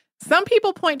 Some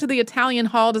people point to the Italian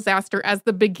Hall disaster as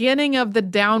the beginning of the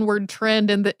downward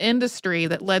trend in the industry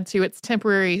that led to its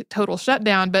temporary total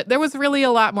shutdown, but there was really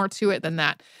a lot more to it than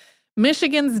that.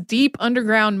 Michigan's deep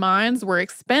underground mines were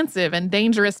expensive and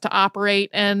dangerous to operate,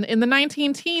 and in the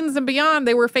 19-teens and beyond,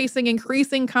 they were facing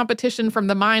increasing competition from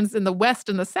the mines in the West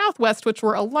and the Southwest, which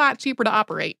were a lot cheaper to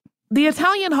operate. The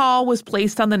Italian Hall was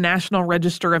placed on the National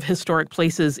Register of Historic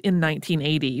Places in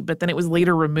 1980, but then it was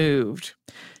later removed.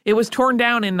 It was torn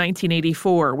down in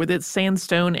 1984, with its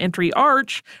sandstone entry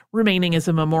arch remaining as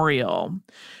a memorial.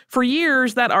 For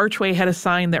years, that archway had a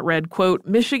sign that read, quote,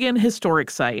 Michigan Historic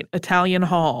Site, Italian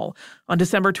Hall. On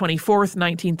December 24th,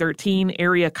 1913,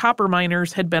 area copper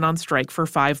miners had been on strike for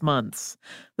 5 months.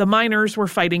 The miners were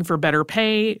fighting for better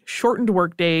pay, shortened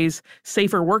workdays,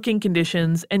 safer working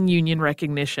conditions, and union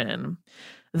recognition.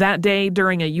 That day,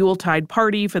 during a Yuletide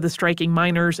party for the striking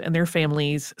miners and their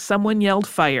families, someone yelled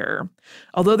fire.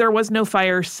 Although there was no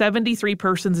fire, 73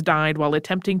 persons died while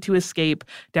attempting to escape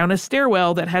down a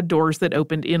stairwell that had doors that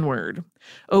opened inward.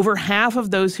 Over half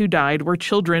of those who died were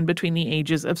children between the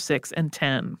ages of 6 and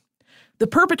 10. The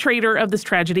perpetrator of this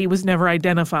tragedy was never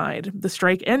identified. The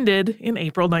strike ended in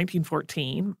April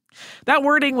 1914. That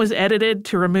wording was edited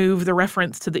to remove the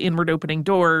reference to the inward opening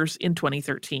doors in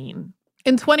 2013.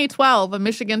 In 2012, a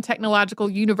Michigan Technological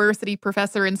University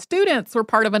professor and students were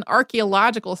part of an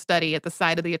archaeological study at the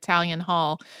site of the Italian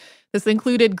Hall. This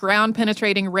included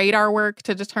ground-penetrating radar work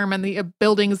to determine the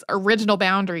building's original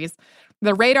boundaries.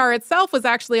 The radar itself was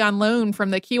actually on loan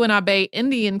from the Keweenaw Bay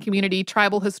Indian Community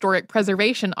Tribal Historic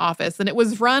Preservation Office, and it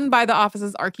was run by the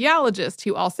office's archaeologist,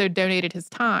 who also donated his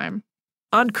time.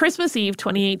 On Christmas Eve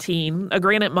 2018, a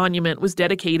granite monument was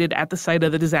dedicated at the site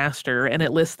of the disaster, and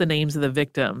it lists the names of the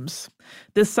victims.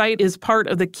 This site is part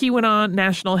of the Keweenaw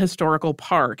National Historical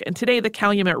Park, and today the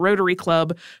Calumet Rotary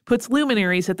Club puts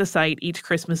luminaries at the site each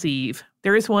Christmas Eve.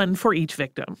 There is one for each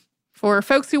victim. For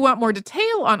folks who want more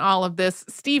detail on all of this,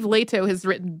 Steve Leto has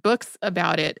written books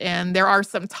about it, and there are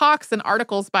some talks and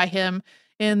articles by him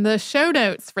in the show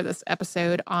notes for this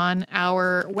episode on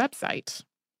our website.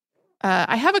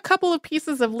 I have a couple of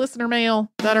pieces of listener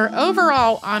mail that are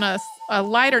overall on a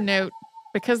lighter note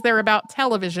because they're about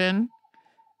television.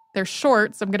 They're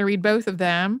short, so I'm going to read both of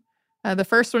them. The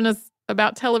first one is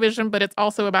about television, but it's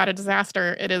also about a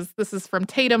disaster. This is from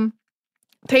Tatum.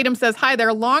 Tatum says, "Hi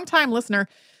there, longtime listener,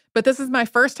 but this is my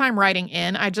first time writing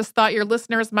in. I just thought your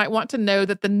listeners might want to know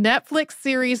that the Netflix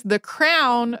series The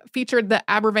Crown featured the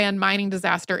Aberfan mining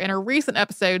disaster in a recent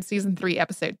episode, season 3,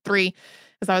 episode 3.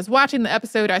 As I was watching the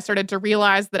episode, I started to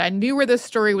realize that I knew where this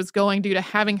story was going due to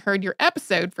having heard your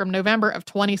episode from November of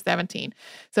 2017.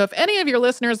 So if any of your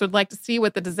listeners would like to see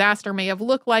what the disaster may have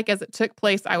looked like as it took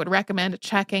place, I would recommend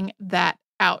checking that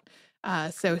out."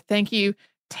 So thank you,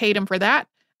 Tatum, for that.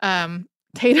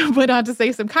 Tatum went on to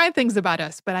say some kind things about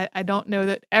us, but I don't know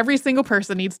that every single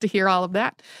person needs to hear all of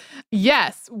that.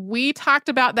 Yes, we talked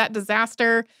about that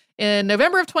disaster in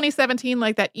November of 2017,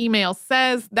 like that email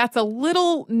says. That's a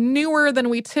little newer than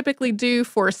we typically do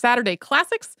for Saturday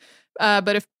Classics.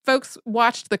 But if folks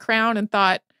watched The Crown and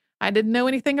thought, I didn't know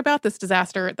anything about this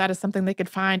disaster, that is something they could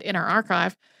find in our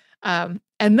archive.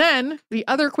 And then the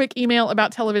other quick email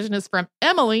about television is from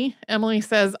Emily. Emily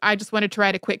says, I just wanted to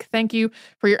write a quick thank you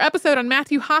for your episode on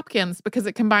Matthew Hopkins because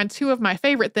it combined two of my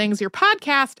favorite things, your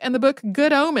podcast and the book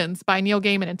Good Omens by Neil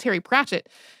Gaiman and Terry Pratchett.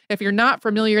 If you're not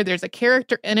familiar, there's a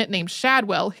character in it named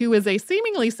Shadwell, who is a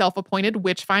seemingly self-appointed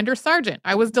witchfinder sergeant.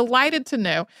 I was delighted to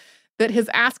know that his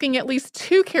asking at least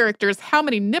two characters, how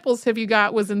many nipples have you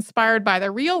got, was inspired by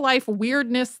the real-life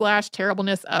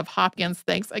weirdness/terribleness of Hopkins.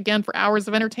 Thanks again for hours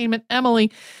of entertainment,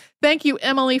 Emily. Thank you,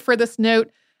 Emily, for this note.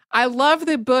 I love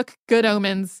the book Good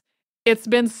Omens. It's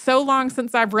been so long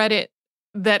since I've read it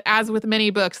that, as with many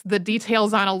books, the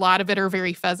details on a lot of it are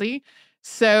very fuzzy.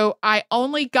 So I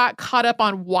only got caught up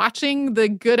on watching the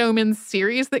Good Omens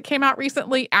series that came out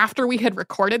recently after we had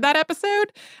recorded that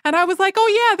episode. And I was like,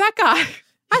 oh yeah, that guy.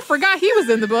 I forgot he was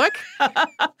in the book.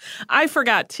 I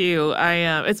forgot too.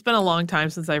 It's been a long time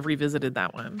since I've revisited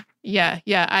that one. Yeah.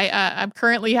 I'm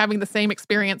currently having the same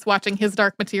experience watching His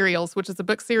Dark Materials, which is a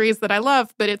book series that I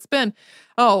love, but it's been,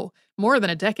 more than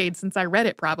a decade since I read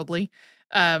it probably.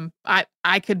 That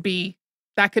could be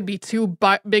too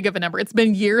big of a number. It's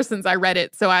been years since I read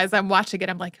it. So as I'm watching it,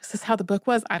 I'm like, is this how the book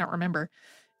was? I don't remember.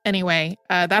 Anyway,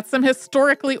 that's some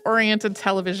historically oriented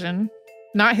television.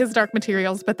 Not His Dark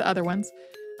Materials, but the other ones.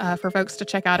 For folks to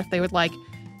check out if they would like.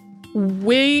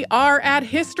 We are at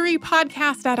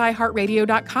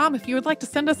historypodcast@iheartradio.com. If you would like to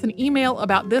send us an email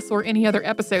about this or any other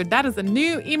episode, that is a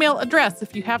new email address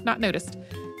if you have not noticed.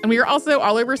 And we are also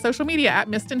all over social media at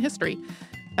Missed in History.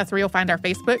 That's where you'll find our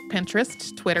Facebook,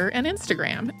 Pinterest, Twitter, and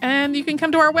Instagram. And you can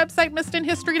come to our website,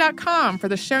 missedinhistory.com, for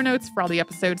the show notes for all the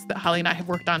episodes that Holly and I have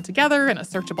worked on together and a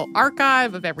searchable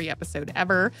archive of every episode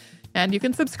ever. And you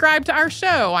can subscribe to our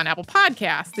show on Apple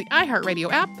Podcasts, the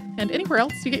iHeartRadio app, and anywhere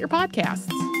else you get your podcasts.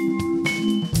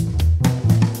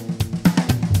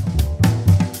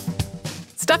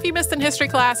 Stuff You Missed in History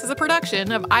Class is a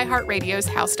production of iHeartRadio's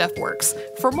How Stuff Works.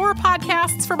 For more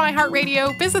podcasts from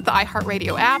iHeartRadio, visit the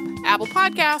iHeartRadio app, Apple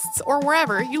Podcasts, or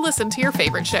wherever you listen to your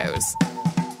favorite shows.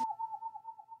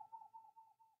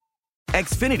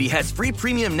 Xfinity has free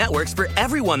premium networks for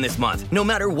everyone this month, no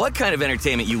matter what kind of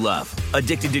entertainment you love.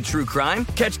 Addicted to true crime?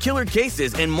 Catch killer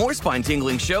cases and more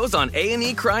spine-tingling shows on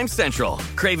A&E Crime Central.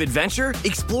 Crave adventure?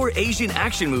 Explore Asian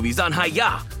action movies on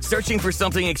Hi-Ya. Searching for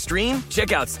something extreme?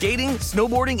 Check out skating,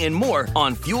 snowboarding, and more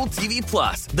on Fuel TV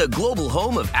Plus, the global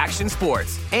home of action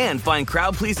sports. And find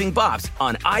crowd-pleasing bops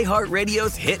on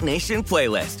iHeartRadio's Hit Nation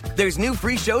playlist. There's new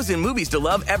free shows and movies to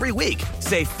love every week.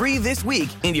 Say free this week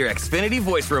in your Xfinity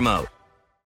voice remote.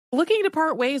 Looking to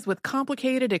part ways with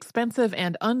complicated, expensive,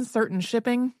 and uncertain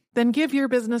shipping? Then give your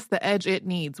business the edge it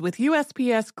needs with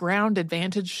USPS Ground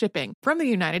Advantage shipping from the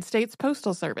United States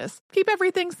Postal Service. Keep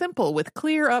everything simple with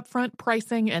clear upfront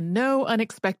pricing and no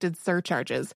unexpected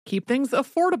surcharges. Keep things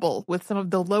affordable with some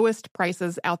of the lowest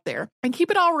prices out there. And keep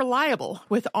it all reliable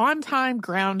with on-time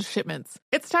ground shipments.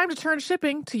 It's time to turn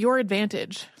shipping to your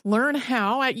advantage. Learn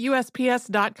how at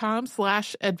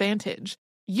USPS.com/advantage.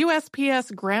 USPS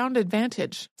Ground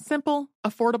Advantage. Simple,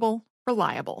 affordable,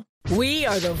 reliable. We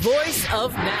are the voice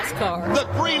of NASCAR. The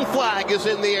green flag is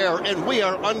in the air, and we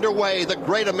are underway. The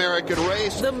Great American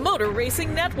Race. The Motor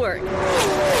Racing Network.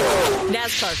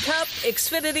 NASCAR Cup,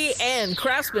 Xfinity, and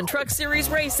Craftsman Truck Series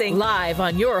Racing live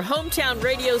on your hometown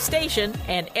radio station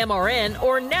and MRN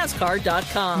or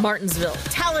NASCAR.com. Martinsville,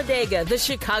 Talladega, the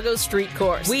Chicago Street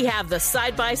Course. We have the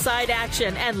side-by-side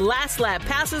action and last lap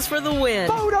passes for the win.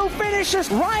 Photo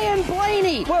finishes. Ryan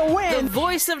Blaney will win. The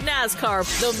voice of NASCAR,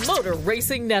 the Motor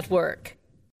Racing Network.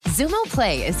 Xumo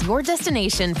Play is your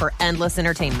destination for endless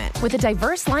entertainment. With a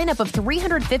diverse lineup of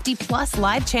 350-plus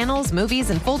live channels,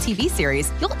 movies, and full TV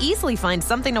series, you'll easily find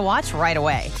something to watch right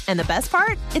away. And the best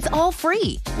part? It's all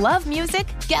free. Love music?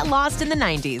 Get lost in the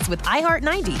 90s with iHeart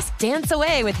 90s, dance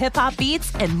away with hip-hop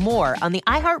beats, and more on the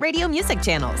iHeartRadio music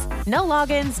channels. No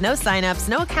logins, no signups,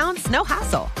 no accounts, no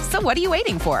hassle. So what are you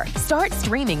waiting for? Start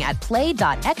streaming at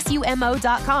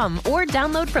play.xumo.com or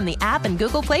download from the app and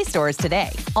Google Play stores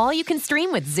today. All you can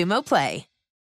stream with Xumo Play.